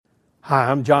Hi,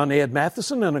 I'm John Ed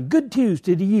Matheson, and a good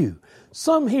Tuesday to you.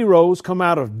 Some heroes come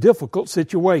out of difficult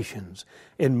situations.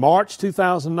 In March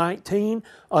 2019,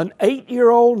 an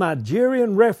 8-year-old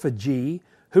Nigerian refugee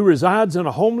who resides in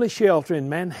a homeless shelter in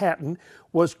Manhattan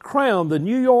was crowned the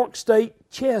New York State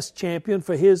chess champion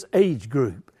for his age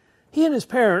group. He and his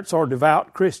parents are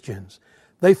devout Christians.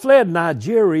 They fled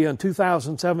Nigeria in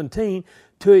 2017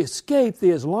 to escape the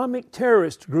Islamic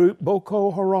terrorist group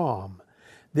Boko Haram.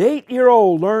 The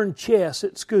 8-year-old learned chess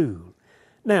at school.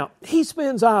 Now, he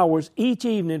spends hours each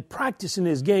evening practicing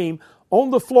his game on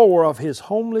the floor of his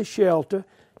homeless shelter.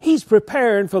 He's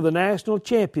preparing for the national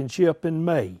championship in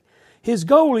May. His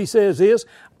goal, he says, is,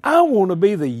 I want to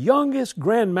be the youngest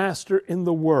grandmaster in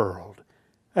the world.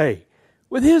 Hey,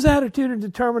 with his attitude and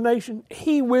determination,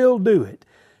 he will do it.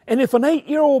 And if an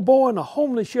 8-year-old boy in a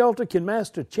homeless shelter can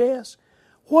master chess,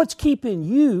 what's keeping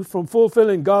you from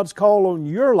fulfilling God's call on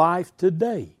your life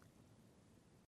today?